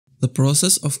The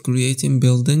process of creating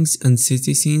buildings and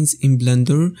city scenes in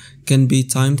Blender can be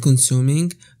time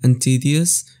consuming and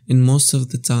tedious in most of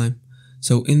the time.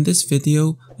 So in this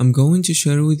video, I'm going to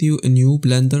share with you a new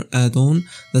Blender add-on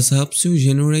that helps you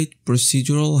generate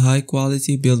procedural high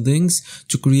quality buildings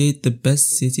to create the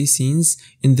best city scenes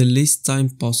in the least time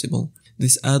possible.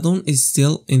 This add-on is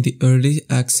still in the early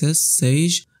access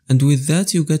stage, and with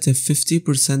that you get a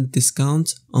 50%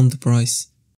 discount on the price.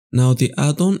 Now the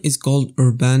add-on is called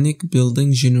Urbaniac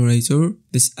Building Generator.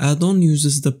 This add-on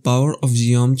uses the power of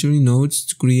geometry nodes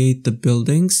to create the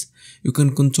buildings. You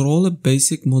can control a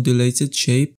basic modulated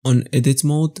shape on edit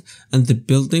mode, and the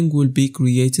building will be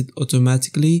created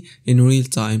automatically in real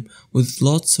time with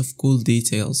lots of cool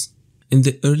details. In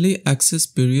the early access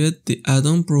period, the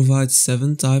add-on provides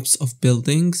 7 types of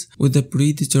buildings with a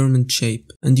predetermined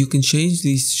shape, and you can change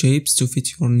these shapes to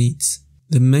fit your needs.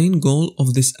 The main goal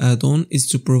of this add-on is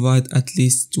to provide at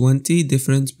least 20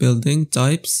 different building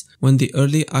types when the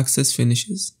early access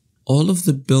finishes. All of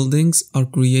the buildings are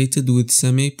created with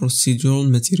semi-procedural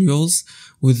materials.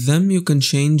 With them you can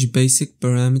change basic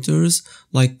parameters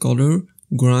like color,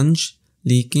 grunge,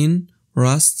 leaking,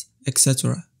 rust,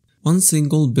 etc. One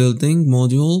single building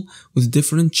module with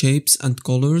different shapes and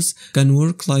colors can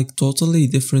work like totally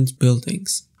different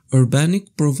buildings. Urbaniac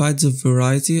provides a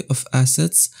variety of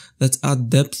assets that add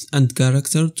depth and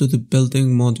character to the building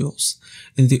modules.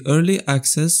 In the early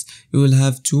access, you will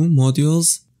have 2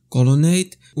 modules,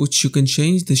 Colonnade, which you can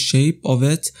change the shape of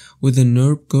it with a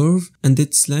NURB curve, and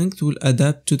its length will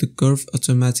adapt to the curve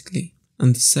automatically.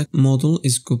 And the second model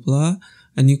is Cupola,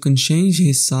 and you can change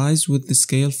his size with the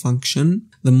scale function.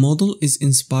 The model is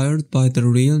inspired by the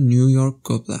real New York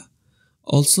Cupola.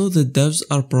 Also, the devs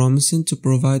are promising to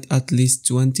provide at least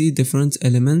 20 different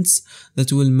elements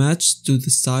that will match to the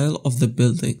style of the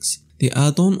buildings. The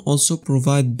add-on also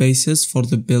provides bases for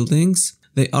the buildings.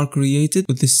 They are created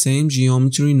with the same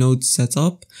geometry node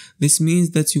setup. This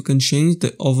means that you can change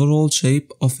the overall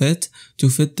shape of it to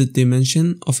fit the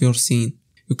dimension of your scene.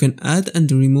 You can add and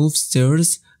remove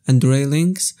stairs and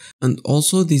railings, and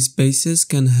also these bases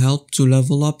can help to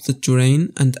level up the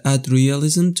terrain and add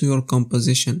realism to your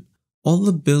composition. All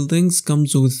the buildings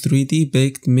comes with 3D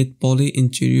baked mid-poly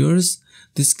interiors.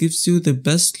 This gives you the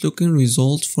best looking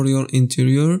result for your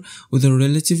interior with a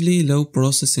relatively low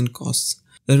processing cost.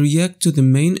 They react to the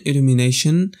main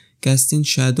illumination, casting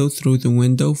shadow through the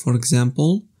window for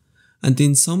example. And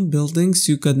in some buildings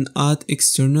you can add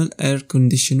external air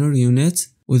conditioner unit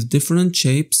with different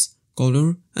shapes,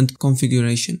 color and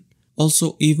configuration.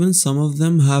 Also, even some of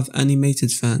them have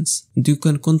animated fans, and you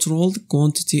can control the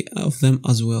quantity of them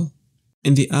as well.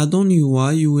 In the add-on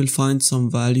UI, you will find some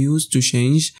values to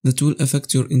change that will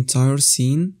affect your entire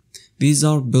scene. These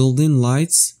are building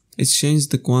lights. It changes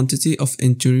the quantity of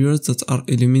interiors that are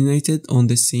illuminated on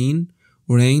the scene.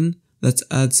 Rain, that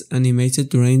adds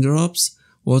animated raindrops.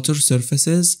 Water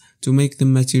surfaces, to make the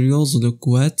materials look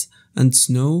wet. And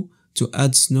snow, to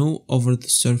add snow over the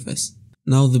surface.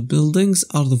 Now the buildings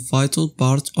are the vital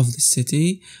part of the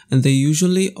city, and they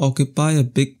usually occupy a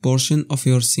big portion of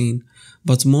your scene,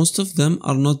 but most of them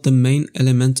are not the main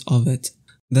element of it.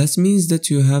 That means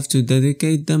that you have to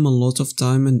dedicate them a lot of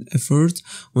time and effort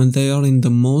when they are in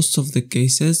the most of the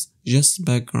cases just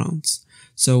backgrounds.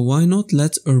 So why not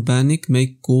let Urbaniac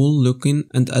make cool looking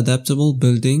and adaptable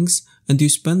buildings, and you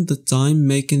spend the time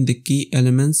making the key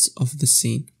elements of the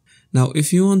scene. Now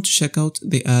if you want to check out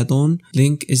the add-on,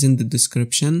 link is in the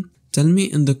description. Tell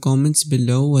me in the comments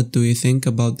below what do you think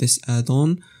about this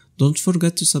add-on. Don't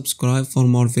forget to subscribe for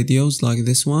more videos like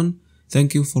this one.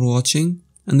 Thank you for watching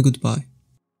and goodbye.